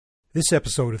This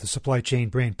episode of the Supply Chain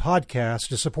Brain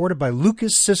podcast is supported by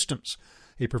Lucas Systems,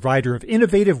 a provider of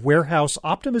innovative warehouse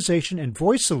optimization and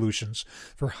voice solutions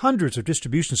for hundreds of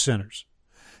distribution centers.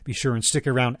 Be sure and stick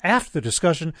around after the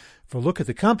discussion for a look at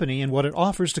the company and what it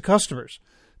offers to customers.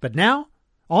 But now,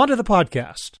 on to the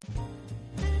podcast.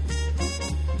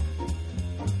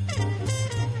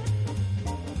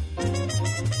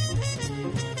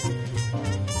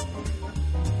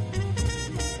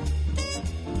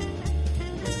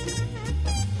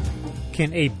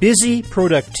 Can a busy,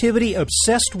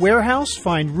 productivity-obsessed warehouse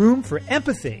find room for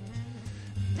empathy?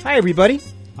 Hi, everybody.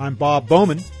 I'm Bob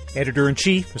Bowman,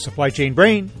 Editor-in-Chief of Supply Chain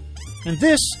Brain, and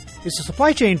this is the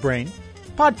Supply Chain Brain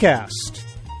podcast.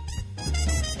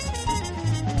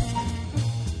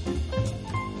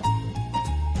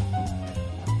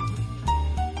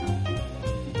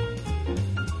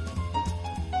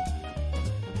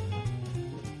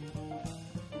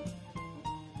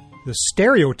 The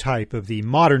stereotype of the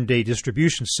modern-day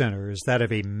distribution center is that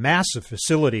of a massive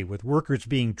facility with workers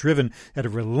being driven at a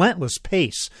relentless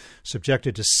pace,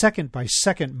 subjected to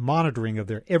second-by-second monitoring of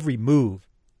their every move.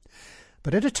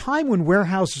 But at a time when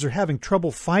warehouses are having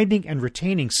trouble finding and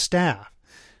retaining staff,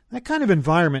 that kind of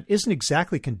environment isn't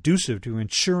exactly conducive to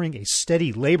ensuring a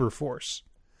steady labor force.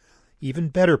 Even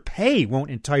better pay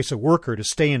won't entice a worker to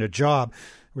stay in a job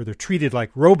where they're treated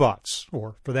like robots,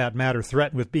 or, for that matter,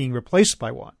 threatened with being replaced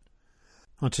by one.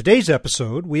 On today's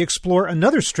episode, we explore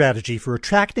another strategy for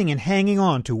attracting and hanging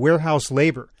on to warehouse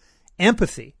labor,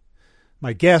 empathy.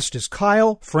 My guest is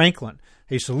Kyle Franklin,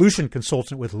 a solution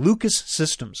consultant with Lucas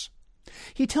Systems.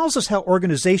 He tells us how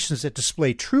organizations that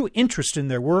display true interest in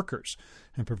their workers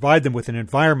and provide them with an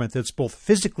environment that's both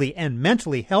physically and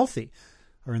mentally healthy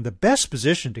are in the best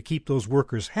position to keep those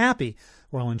workers happy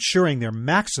while ensuring their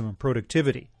maximum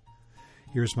productivity.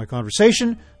 Here's my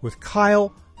conversation with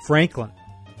Kyle Franklin.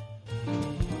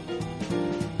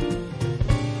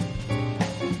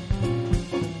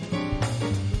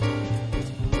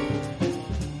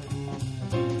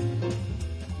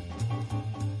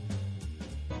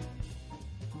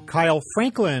 Kyle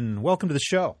Franklin, welcome to the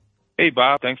show. Hey,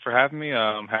 Bob. Thanks for having me.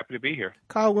 I'm happy to be here.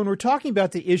 Kyle, when we're talking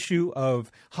about the issue of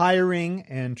hiring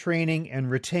and training and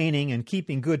retaining and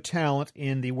keeping good talent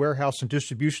in the warehouse and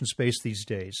distribution space these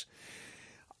days,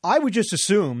 I would just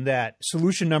assume that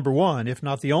solution number one, if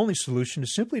not the only solution,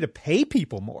 is simply to pay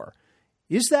people more.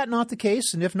 Is that not the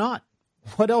case? And if not,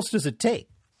 what else does it take?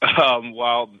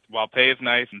 While pay is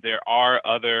nice, there are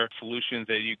other solutions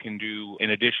that you can do in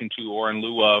addition to or in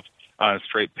lieu of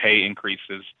straight pay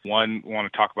increases. One I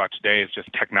want to talk about today is just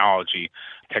technology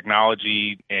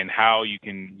and how you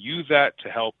can use that to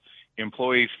help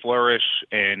employees flourish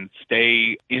and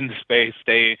stay in the space,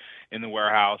 stay in the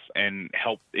warehouse, and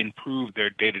help improve their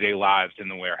day-to-day lives in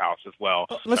the warehouse as well.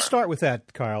 Let's start with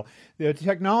that, Kyle. The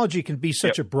technology can be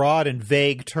such a broad and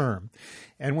vague term.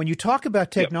 And when you talk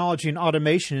about technology and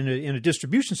automation in a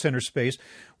distribution center space,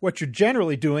 what you're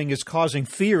generally doing is causing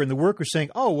fear in the worker, saying,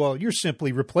 oh, well, you're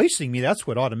simply replacing me. That's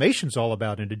what automation's all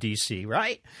about in a DC,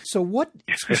 right? So what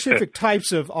specific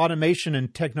types of automation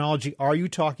and technology are you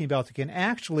talking about that can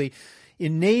actually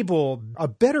enable a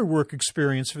better work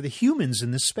experience for the humans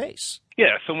in this space?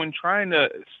 Yeah, so when trying to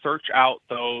search out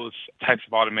those types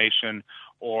of automation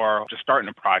or just starting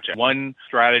a project, one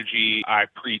strategy I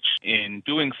preach in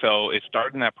doing so is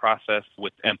starting that process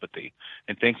with empathy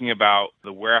and thinking about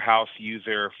the warehouse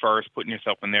user first, putting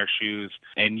yourself in their shoes,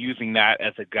 and using that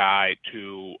as a guide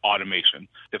to automation.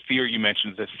 The fear you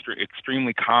mentioned is an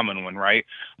extremely common one, right?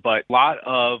 But a lot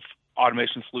of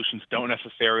automation solutions don't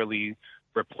necessarily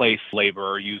replace labor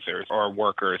or users or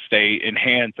workers. They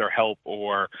enhance or help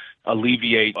or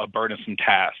alleviate a burdensome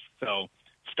task. So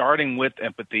starting with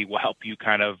empathy will help you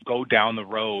kind of go down the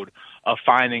road of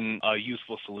finding a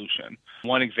useful solution.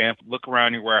 One example, look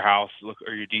around your warehouse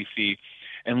or your DC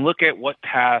and look at what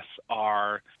tasks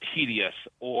are tedious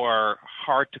or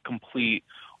hard to complete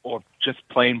or just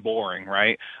plain boring,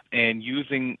 right? And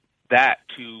using that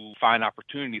to find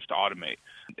opportunities to automate.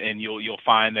 And you'll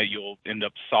find that you'll end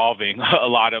up solving a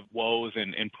lot of woes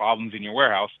and problems in your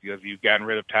warehouse because you've gotten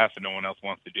rid of tasks that no one else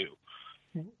wants to do.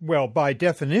 Well, by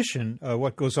definition,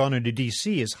 what goes on in a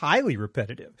DC is highly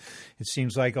repetitive. It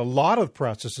seems like a lot of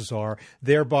processes are,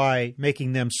 thereby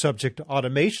making them subject to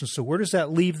automation. So where does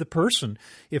that leave the person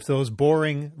if those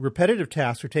boring, repetitive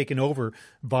tasks are taken over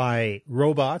by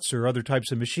robots or other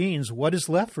types of machines? What is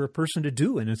left for a person to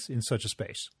do in such a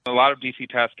space? A lot of DC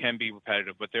tasks can be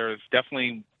repetitive, but there's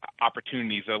definitely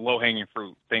opportunities, low-hanging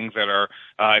fruit, things that are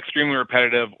extremely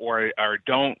repetitive or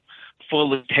don't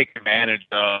fully take advantage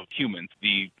of humans,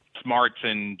 the smarts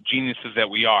and geniuses that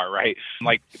we are, right?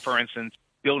 Like, for instance,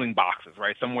 building boxes,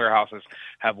 right? Some warehouses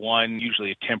have one,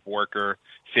 usually a temp worker,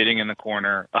 sitting in the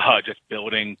corner, just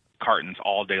building cartons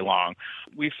all day long.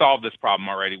 We've solved this problem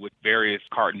already with various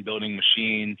carton building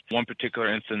machines. One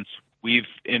particular instance we've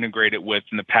integrated with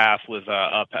in the past was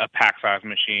a pack size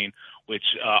machine, which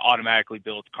automatically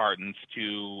builds cartons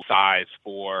to size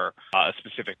for a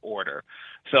specific order.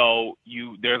 So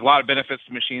there's a lot of benefits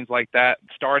to machines like that,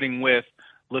 starting with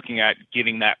looking at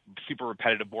getting that super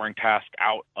repetitive, boring task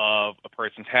out of a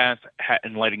person's hands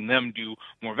and letting them do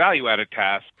more value-added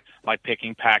tasks like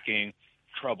picking, packing,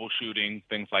 troubleshooting,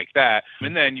 things like that.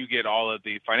 And then you get all of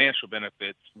the financial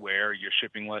benefits where you're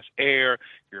shipping less air,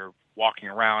 you're walking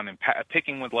around and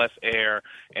picking with less air,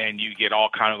 and you get all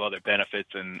kind of other benefits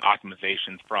and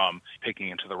optimizations from picking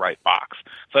into the right box.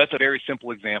 So that's a very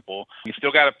simple example. You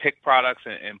still got to pick products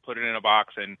and put it in a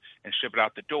box and ship it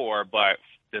out the door, but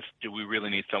do we really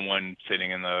need someone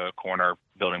sitting in the corner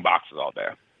building boxes all day?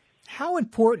 How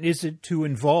important is it to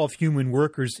involve human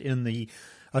workers in the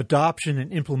adoption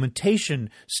and implementation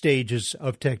stages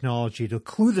of technology, to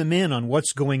clue them in on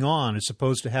what's going on, as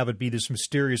opposed to have it be this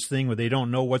mysterious thing where they don't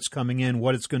know what's coming in,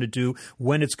 what it's going to do,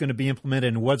 when it's going to be implemented,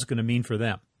 and what it's going to mean for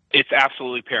them? It's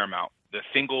absolutely paramount. The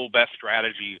single best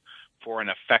strategy for an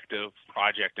effective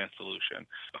project and solution.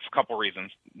 A couple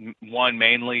reasons. One,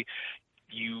 mainly,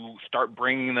 you start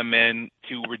bringing them in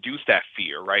to reduce that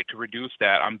fear, right? To reduce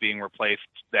that I'm being replaced,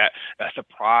 that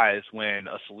surprise when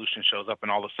a solution shows up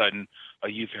and all of a sudden a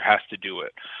user has to do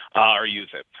it or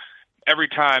use it. Every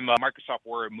time Microsoft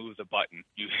Word moves a button,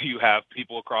 you have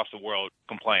people across the world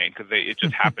complain because it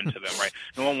just happened to them, right?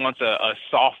 No one wants a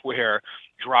software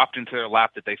dropped into their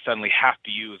lap that they suddenly have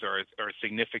to use or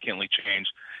significantly change,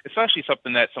 especially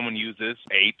something that someone uses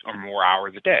 8 or more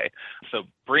hours a day. So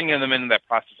bringing them into that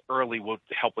process early will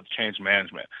help with change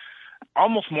management.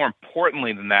 Almost more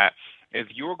importantly than that is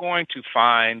you're going to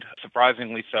find,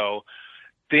 surprisingly so,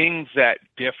 things that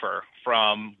differ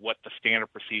from what the standard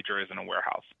procedure is in a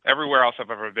warehouse. Every warehouse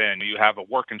I've ever been, you have a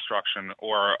work instruction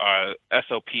or a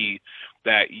SOP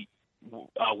that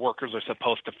workers are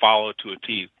supposed to follow to a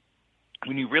T.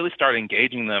 When you really start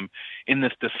engaging them in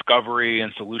this discovery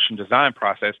and solution design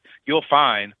process, you'll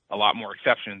find a lot more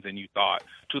exceptions than you thought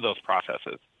to those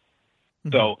processes.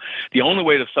 So the only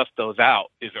way to suss those out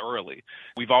is early.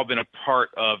 We've all been a part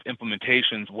of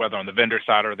implementations, whether on the vendor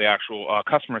side or the actual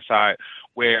customer side,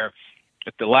 where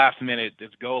at the last minute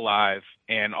it's go live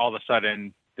and all of a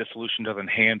sudden the solution doesn't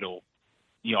handle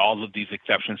all of these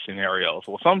exception scenarios.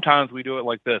 Well, sometimes we do it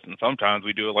like this, and sometimes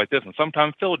we do it like this, and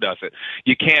sometimes Phil does it.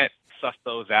 You can't suss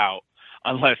those out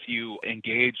unless you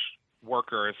engage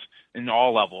workers in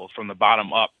all levels from the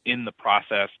bottom up in the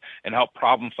process and help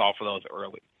problem solve for those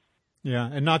early. Yeah,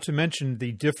 and not to mention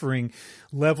the differing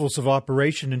levels of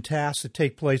operation and tasks that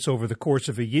take place over the course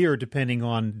of a year, depending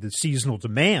on the seasonal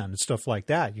demand and stuff like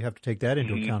that. You have to take that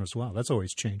into account as well. That's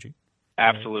always changing.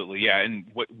 Absolutely, yeah. And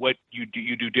what you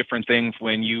do different things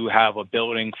when you have a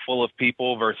building full of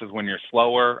people versus when you're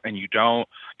slower and you don't.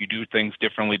 You do things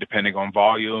differently depending on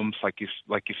volumes. Like you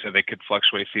said, they could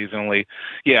fluctuate seasonally.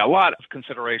 Yeah, a lot of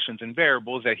considerations and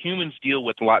variables that humans deal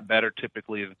with a lot better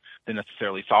typically than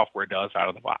necessarily software does out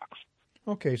of the box.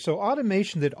 Okay, so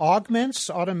automation that augments,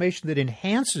 automation that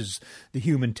enhances the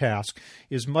human task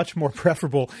is much more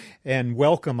preferable and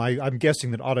welcome. I'm guessing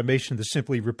that automation that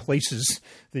simply replaces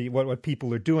what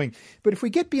people are doing. But if we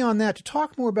get beyond that, to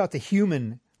talk more about the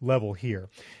human level here,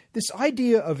 this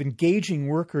idea of engaging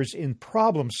workers in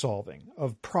problem solving,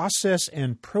 of process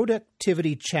and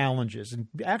productivity challenges, and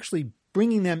actually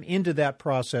bringing them into that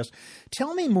process,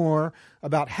 tell me more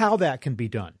about how that can be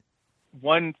done.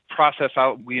 One process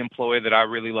we employ that I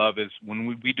really love is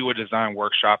when we do a design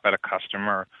workshop at a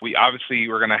customer, we're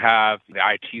going to have the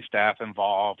IT staff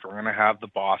involved, we're going to have the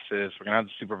bosses, we're going to have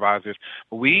the supervisors,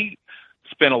 but we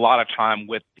spend a lot of time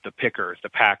with the pickers, the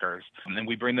packers, and then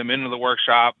we bring them into the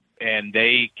workshop and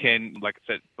they can, like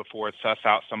I said before, suss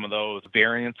out some of those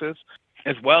variances,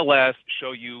 as well as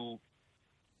show you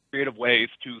creative ways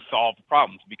to solve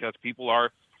problems, because people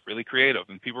are really creative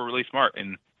and people are really smart,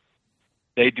 and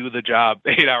they do the job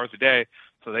 8 hours a day,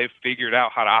 so they've figured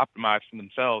out how to optimize for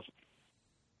themselves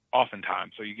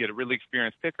oftentimes. So you get a really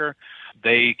experienced picker.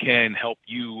 They can help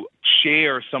you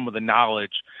share some of the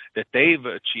knowledge that they've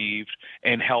achieved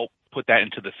and help put that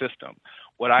into the system.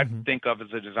 What I think of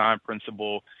as a design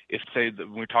principle is, say, that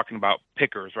when we're talking about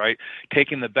pickers, right?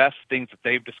 Taking the best things that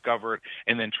they've discovered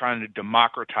and then trying to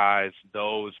democratize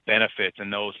those benefits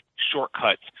and those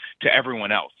shortcuts to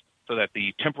everyone else, so that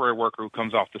the temporary worker who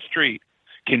comes off the street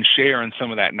can share in some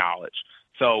of that knowledge.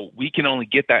 So we can only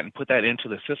get that and put that into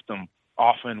the system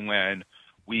often when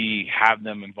we have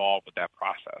them involved with that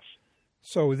process.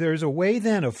 So there's a way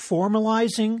then of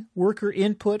formalizing worker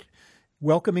input,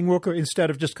 welcoming worker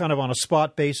instead of just kind of on a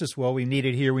spot basis. Well, we need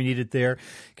it here, we need it there.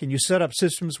 Can you set up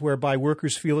systems whereby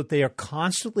workers feel that they are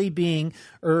constantly being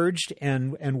urged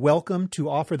and welcomed to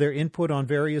offer their input on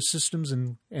various systems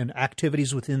and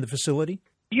activities within the facility?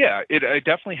 Yeah, it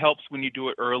definitely helps when you do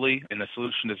it early in the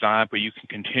solution design, but you can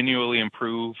continually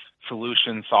improve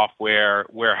solution software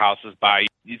warehouses by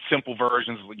simple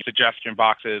versions, suggestion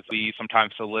boxes. We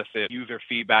sometimes solicit user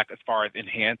feedback as far as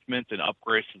enhancements and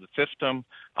upgrades to the system.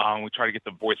 We try to get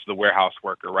the voice of the warehouse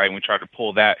worker, right? And we try to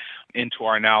pull that into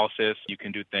our analysis. You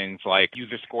can do things like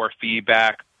user score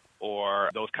feedback, or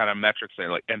those kind of metrics,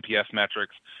 like NPS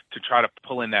metrics, to try to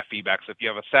pull in that feedback. So if you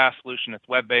have a SaaS solution that's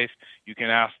web-based, you can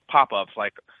ask pop-ups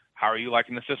like, how are you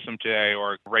liking the system today?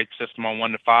 Or rate the system on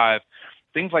 1 to 5.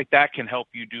 Things like that can help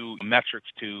you do metrics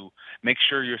to make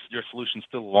sure your solutions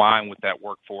still align with that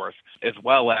workforce, as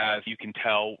well as you can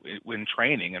tell when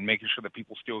training and making sure that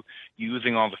people still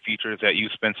using all the features that you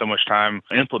spend so much time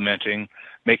implementing,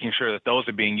 making sure that those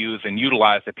are being used and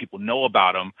utilized, that people know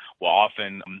about them, will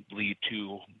often lead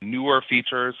to newer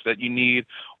features that you need,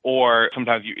 or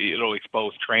sometimes it'll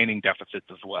expose training deficits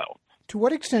as well. To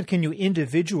what extent can you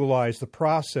individualize the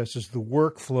processes, the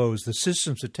workflows, the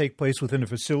systems that take place within a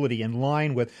facility in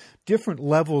line with different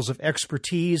levels of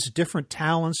expertise, different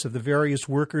talents of the various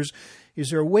workers? Is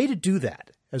there a way to do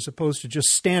that as opposed to just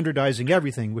standardizing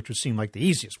everything, which would seem like the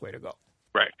easiest way to go?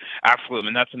 Right. Absolutely.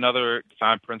 And that's another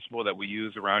design principle that we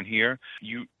use around here.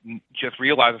 You just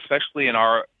realize, especially in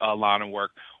our line of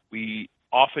work, we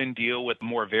often deal with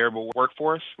more variable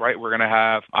workforce, right? We're going to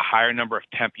have a higher number of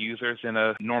temp users in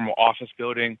a normal office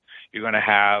building. You're going to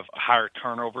have a higher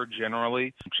turnover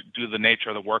generally due to the nature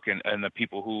of the work and the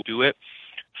people who do it.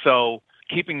 So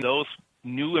keeping those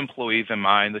new employees in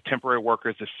mind, the temporary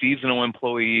workers, the seasonal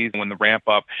employees, when the ramp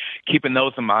up, keeping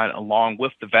those in mind along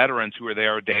with the veterans who are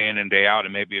there day in and day out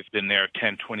and maybe have been there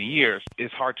 10, 20 years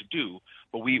is hard to do.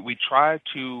 But we try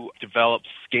to develop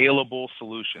scalable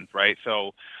solutions, right?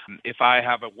 So if I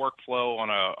have a workflow on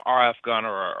a RF gun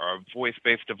or a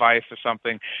voice-based device or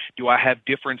something, do I have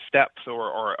different steps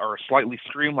or slightly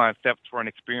streamlined steps for an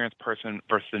experienced person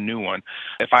versus a new one?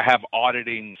 If I have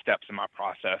auditing steps in my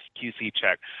process, QC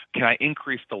check, can I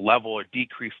increase the level or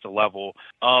decrease the level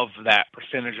of that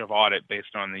percentage of audit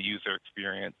based on the user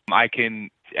experience? I can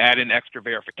add in extra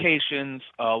verifications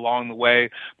along the way,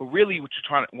 but really what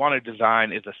you want to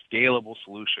design is a scalable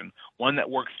solution, one that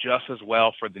works just as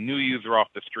well for the new user off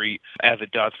the street as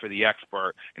it does for the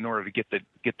expert in order to get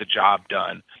the job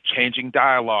done. Changing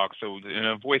dialogue, so in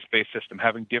a voice-based system,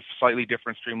 having slightly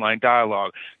different streamlined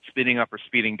dialogue, speeding up or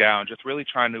speeding down, just really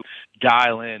trying to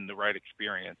dial in the right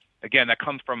experience. Again, that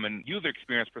comes from a user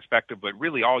experience perspective, but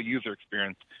really all user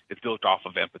experience is built off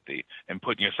of empathy and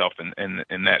putting yourself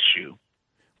in that shoe.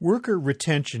 Worker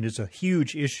retention is a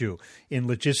huge issue in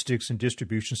logistics and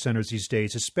distribution centers these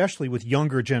days, especially with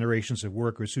younger generations of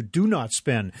workers who do not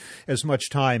spend as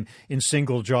much time in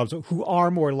single jobs, who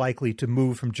are more likely to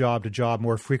move from job to job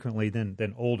more frequently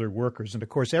than older workers. And, of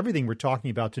course, everything we're talking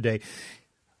about today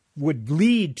would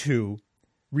lead to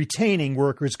retaining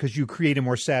workers because you create a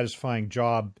more satisfying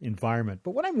job environment.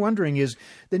 But what I'm wondering is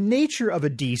the nature of a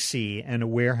DC and a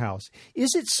warehouse.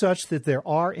 Is it such that there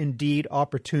are indeed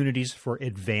opportunities for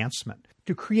advancement,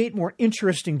 to create more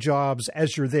interesting jobs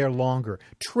as you're there longer,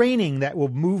 training that will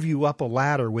move you up a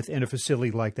ladder within a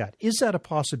facility like that? Is that a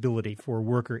possibility for a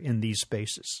worker in these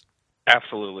spaces?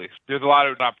 Absolutely. There's a lot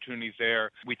of opportunities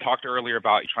there. We talked earlier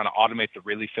about trying to automate the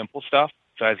really simple stuff.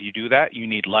 So as you do that, you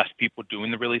need less people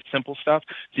doing the really simple stuff.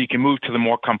 So you can move to the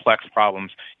more complex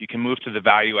problems. You can move to the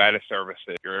value-added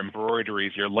services, your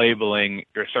embroideries, your labeling,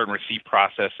 your certain receipt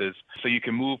processes. So you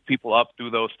can move people up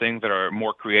through those things that are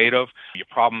more creative, your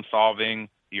problem solving,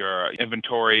 your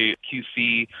inventory,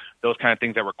 QC, those kind of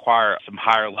things that require some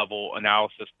higher level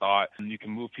analysis thought. And you can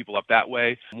move people up that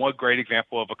way. One great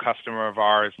example of a customer of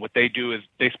ours, what they do is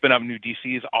they spin up new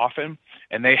DCs often,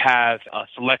 and they have a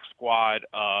select squad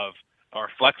or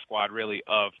flex squad really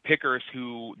of pickers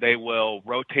who they will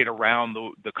rotate around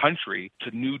the country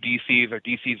to new DCs or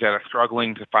DCs that are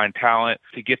struggling to find talent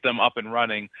to get them up and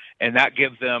running. And that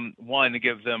gives them, it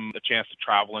gives them a chance to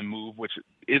travel and move, which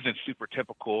isn't super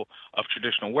typical of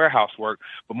traditional warehouse work.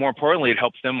 But more importantly, it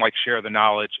helps them share the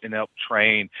knowledge and help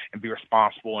train and be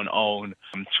responsible and own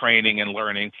training and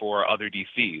learning for other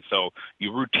DCs. So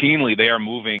routinely, they are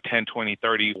moving 10, 20,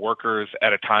 30 workers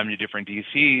at a time to different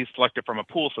DCs selected from a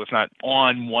pool. So it's not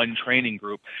on one training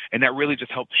group. And that really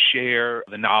just helps share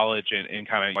the knowledge and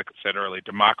kind of, like I said earlier,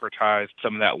 democratize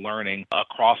some of that learning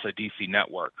across a DC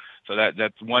network. So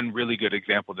that's one really good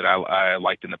example that I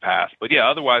liked in the past. But yeah,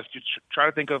 otherwise, just try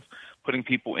to think of putting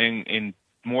people in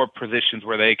more positions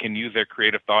where they can use their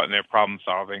creative thought and their problem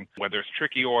solving, whether it's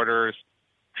tricky orders,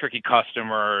 tricky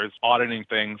customers, auditing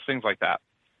things like that.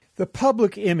 The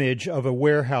public image of a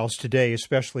warehouse today,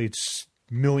 especially its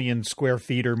million square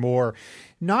feet or more,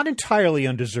 not entirely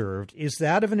undeserved, is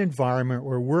that of an environment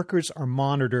where workers are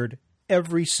monitored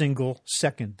every single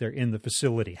second they're in the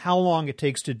facility. How long it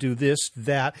takes to do this,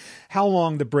 that, how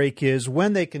long the break is,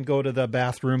 when they can go to the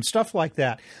bathroom, stuff like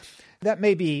that. That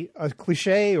may be a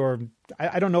cliche, or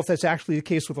I don't know if that's actually the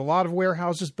case with a lot of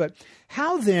warehouses, but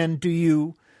how then do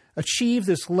you achieve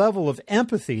this level of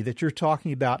empathy that you're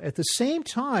talking about? At the same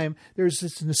time, there's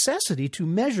this necessity to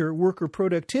measure worker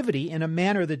productivity in a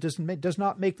manner that does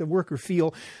not make the worker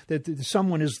feel that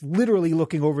someone is literally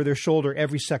looking over their shoulder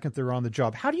every second they're on the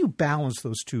job. How do you balance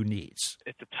those two needs?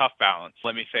 It's a tough balance,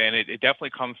 let me say, and it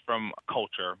definitely comes from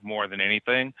culture more than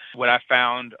anything. What I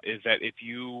found is that if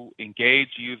you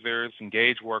engage users,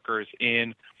 engage workers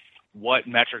in what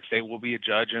metrics they will be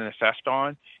judged and assessed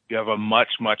on, you have a much,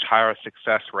 much higher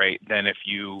success rate than if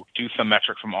you do some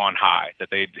metrics from on high that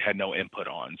they had no input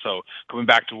on. So coming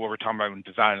back to what we're talking about in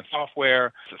design and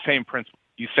software, it's the same principle.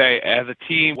 You say, as a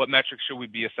team, what metrics should we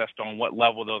be assessed on, what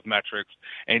level those metrics,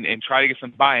 and try to get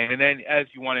some buy-in. And then as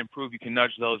you want to improve, you can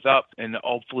nudge those up, and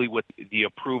hopefully with the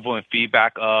approval and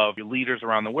feedback of your leaders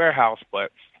around the warehouse.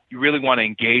 But you really want to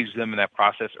engage them in that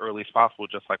process early as possible,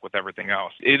 just like with everything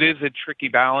else. It is a tricky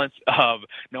balance of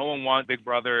no one wants Big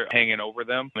Brother hanging over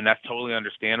them, and that's totally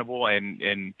understandable,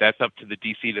 and that's up to the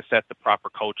DC to set the proper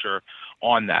culture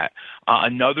on that.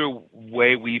 Another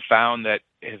way we found that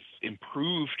has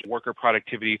improved worker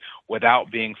productivity without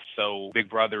being so big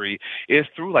brothery is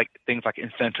through things like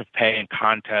incentive pay and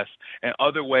contests and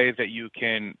other ways that you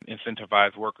can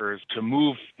incentivize workers to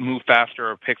move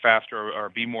faster or pick faster or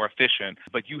be more efficient.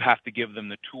 But you have to give them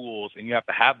the tools, and you have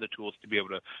to have the tools to be able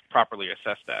to properly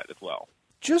assess that as well.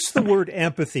 Just the word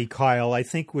empathy, Kyle, I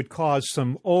think would cause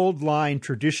some old-line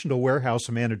traditional warehouse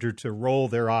manager to roll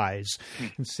their eyes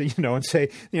and say,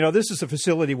 this is a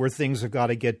facility where things have got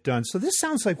to get done. So this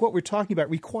sounds like what we're talking about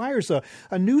requires a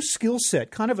new skill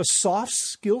set, kind of a soft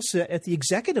skill set at the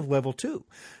executive level too.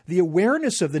 The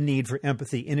awareness of the need for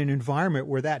empathy in an environment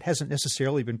where that hasn't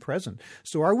necessarily been present.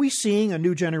 So are we seeing a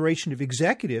new generation of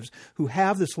executives who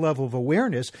have this level of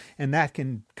awareness, and that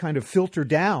can kind of filter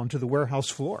down to the warehouse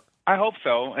floor? I hope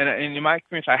so. And in my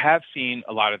experience, I have seen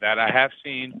a lot of that. I have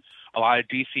seen a lot of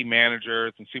DC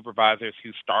managers and supervisors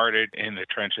who started in the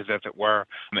trenches, as it were,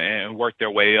 and worked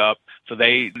their way up. So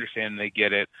they understand and they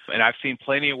get it. And I've seen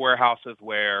plenty of warehouses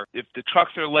where if the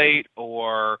trucks are late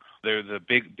or there's a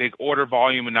big order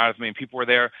volume and not as many people are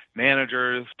there,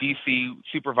 managers, DC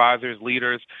supervisors,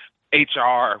 leaders,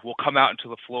 HR will come out into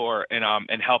the floor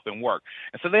and help and work.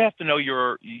 And so they have to know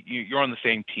you're on the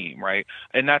same team, right?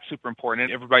 And that's super important.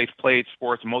 And everybody's played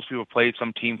sports. Most people have played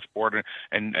some team sport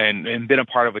and been a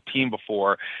part of a team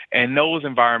before. And those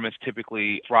environments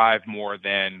typically thrive more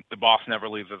than the boss never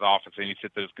leaves his office and he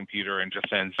sits at his computer and just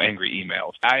sends angry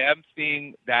emails. I am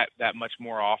seeing that much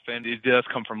more often. It does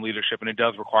come from leadership, and it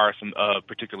does require some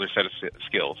particular set of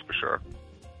skills for sure.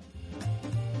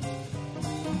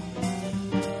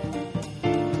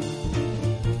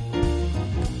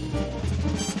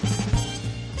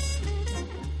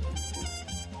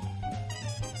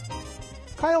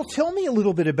 Kyle, tell me a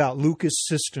little bit about Lucas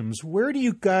Systems. Where do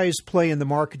you guys play in the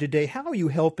market today? How are you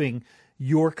helping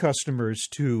your customers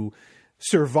to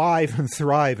survive and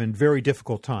thrive in very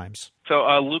difficult times? So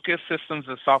Lucas Systems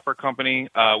is a software company.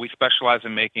 We specialize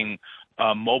in making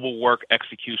mobile work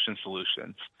execution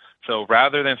solutions. So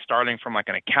rather than starting from an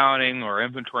accounting or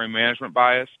inventory management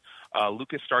bias,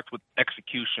 Lucas starts with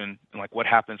execution and what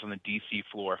happens on the DC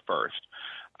floor first.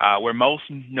 We're most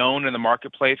known in the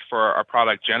marketplace for our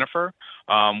product Jennifer,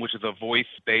 which is a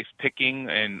voice-based picking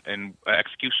and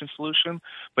execution solution.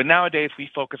 But nowadays, we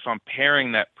focus on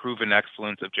pairing that proven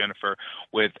excellence of Jennifer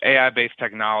with AI-based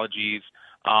technologies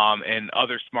and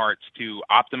other smarts to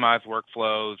optimize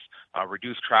workflows,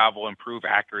 reduce travel, improve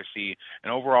accuracy,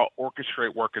 and overall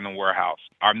orchestrate work in the warehouse.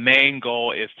 Our main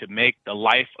goal is to make the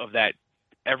life of that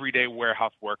everyday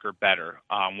warehouse worker better,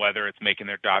 whether it's making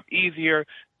their job easier,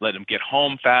 let them get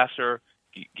home faster,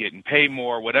 getting paid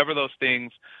more, whatever those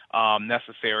things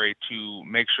necessary to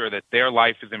make sure that their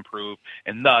life is improved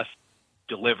and thus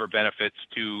deliver benefits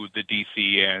to the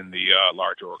DC and the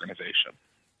larger organization.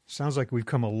 Sounds like we've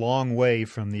come a long way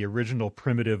from the original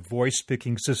primitive voice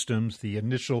picking systems, the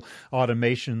initial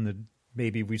automation that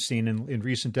maybe we've seen in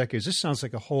recent decades. This sounds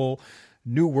like a whole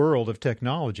new world of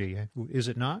technology, is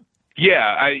it not?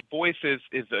 Yeah, voice is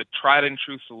a tried and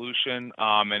true solution,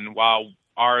 and while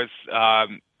ours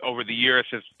over the years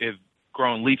has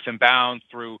grown leaps and bounds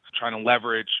through trying to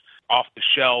leverage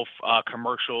off-the-shelf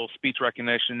commercial speech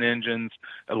recognition engines,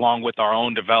 along with our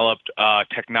own developed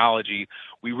technology.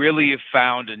 We really have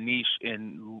found a niche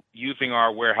in using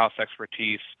our warehouse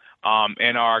expertise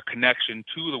and our connection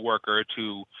to the worker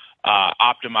to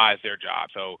optimize their job.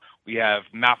 So we have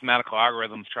mathematical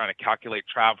algorithms trying to calculate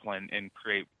travel and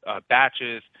create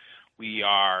batches. We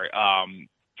are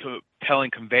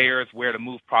telling conveyors where to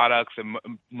move products and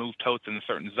move totes in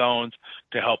certain zones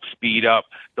to help speed up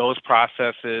those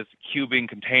processes, cubing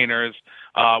containers.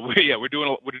 We're doing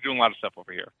a lot of stuff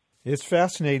over here. It's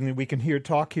fascinating that we can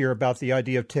talk here about the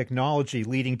idea of technology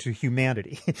leading to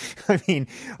humanity. I mean,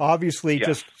 obviously,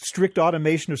 just strict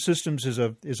automation of systems is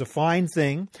a fine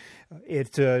thing.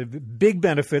 It big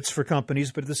benefits for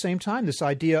companies, but at the same time, this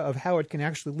idea of how it can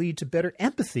actually lead to better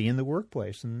empathy in the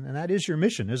workplace, and that is your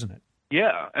mission, isn't it?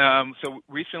 Yeah. So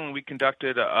recently we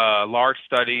conducted a large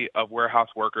study of warehouse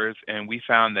workers, and we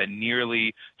found that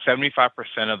nearly 75%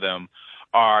 of them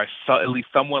are at least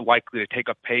somewhat likely to take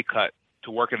a pay cut to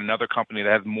work at another company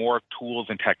that has more tools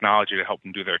and technology to help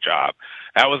them do their job.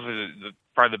 That was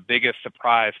probably the biggest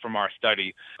surprise from our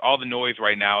study. All the noise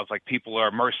right now is like people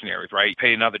are mercenaries, right? You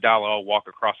pay another $1, I'll walk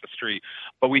across the street.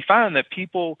 But we found that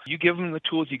people, you give them the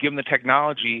tools, you give them the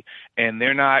technology, and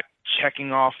they're not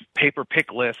checking off paper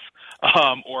pick lists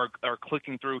or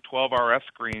clicking through 12 RF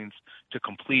screens to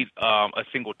complete a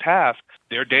single task.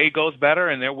 Their day goes better,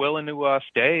 and they're willing to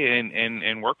stay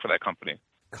and work for that company.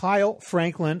 Kyle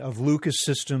Franklin of Lucas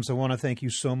Systems, I want to thank you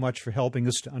so much for helping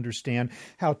us to understand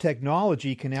how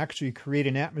technology can actually create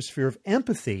an atmosphere of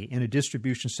empathy in a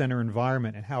distribution center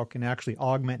environment and how it can actually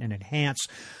augment and enhance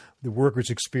the worker's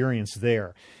experience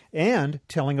there, and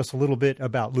telling us a little bit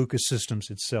about Lucas Systems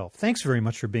itself. Thanks very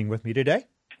much for being with me today.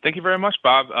 Thank you very much,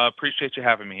 Bob. Appreciate you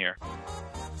having me here.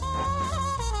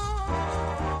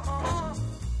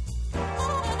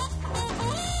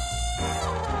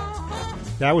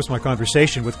 That was my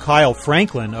conversation with Kyle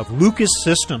Franklin of Lucas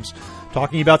Systems,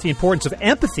 talking about the importance of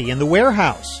empathy in the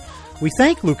warehouse. We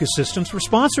thank Lucas Systems for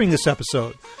sponsoring this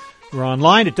episode. We're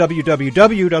online at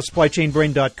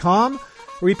www.supplychainbrain.com,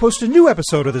 where we post a new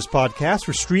episode of this podcast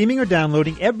for streaming or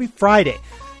downloading every Friday.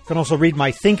 You can also read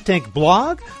my Think Tank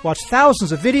blog, watch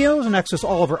thousands of videos, and access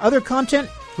all of our other content,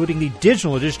 including the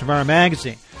digital edition of our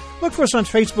magazine. Look for us on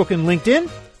Facebook and LinkedIn.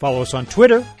 Follow us on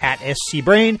Twitter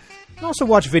 @SCBrain. You can also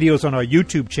watch videos on our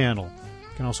YouTube channel.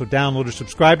 You can also download or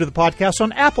subscribe to the podcast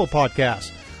on Apple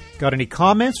Podcasts. Got any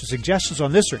comments or suggestions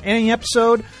on this or any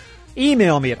episode?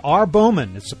 Email me at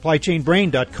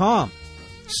rbowman@supplychainbrain.com.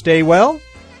 Stay well,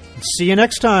 and see you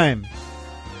next time.